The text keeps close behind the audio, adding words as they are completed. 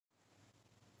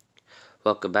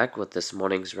Welcome back with this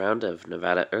morning's round of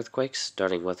Nevada earthquakes,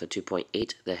 starting with a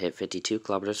 2.8 that hit 52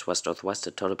 kilometers west-northwest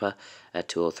of Tonopah at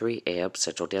 2:03 a.m.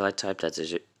 Central Daylight Time. That's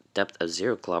a depth of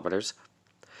 0 kilometers,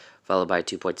 followed by a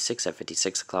 2.6 at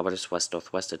 56 kilometers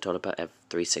west-northwest of Tonopah at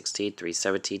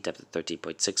 3:17, depth of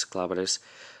 13.6 kilometers,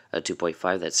 a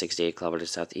 2.5 that's 68 kilometers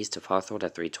southeast of Hawthorne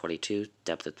at 3:22,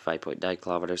 depth of 5.9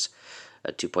 kilometers,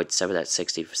 a 2.7 at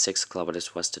 66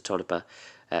 kilometers west of Tonopah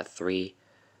at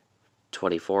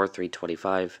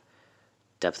 3:25,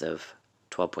 depth of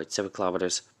 12.7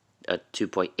 kilometers, a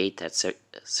 2.8 at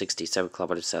 67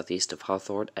 kilometers southeast of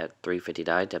Hawthorne at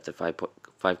 3:59, depth of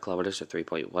 5.5 kilometers or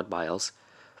 3.1 miles,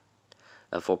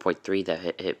 a 4.3 that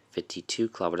hit 52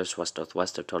 kilometers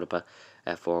west-northwest of Tonopah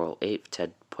at 4:08,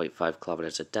 10.5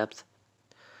 kilometers in depth,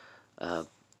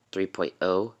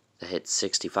 3.0 that hit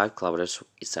 65 kilometers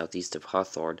southeast of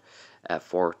Hawthorne at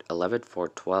 4:11,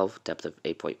 4:12, depth of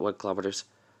 8.1 kilometers,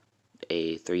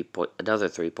 another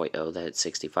 3.0 that hit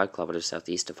 65 kilometers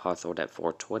southeast of Hawthorne at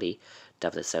 4:20,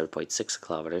 depth of 7.6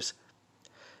 kilometers,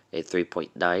 a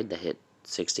 3.9 that hit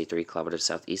 63 kilometers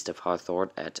southeast of Hawthorne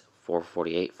at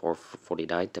 4:48,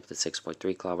 4:49, depth of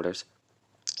 6.3 kilometers,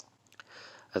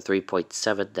 a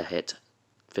 3.7 that hit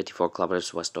 54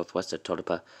 kilometers west-northwest of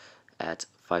Tonopah at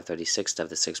 5:36,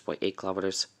 depth of 6.8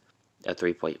 kilometers, a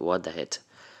 3.1 that hit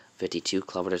 52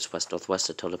 kilometers west-northwest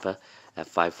of Tonopah at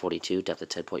 5:42, depth of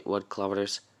 10.1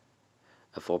 kilometers,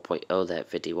 a 4.0 that hit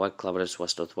 51 kilometers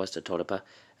west-northwest of Tonopah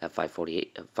at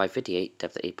 5:58,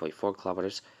 depth of 8.4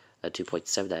 kilometers, a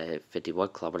 2.7 that hit 51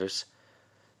 kilometers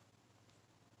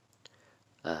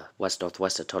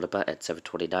west-northwest of Tonopah at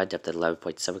 7:29, depth of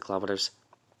 11.7 kilometers,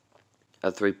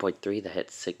 a 3.3 that hit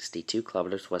 62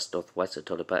 kilometers west-northwest of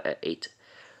Tonopah at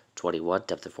 8:21,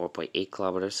 depth of 4.8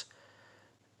 kilometers,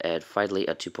 and finally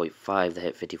a 2.5 that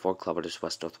hit 54 kilometers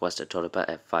west-northwest of Tonopah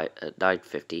at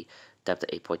 9:50, depth of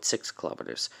 8.6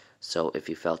 kilometers. So if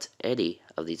you felt any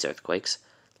of these earthquakes,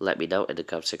 let me know in the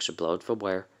comment section below and from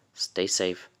where. Stay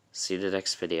safe. See you in the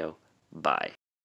next video. Bye.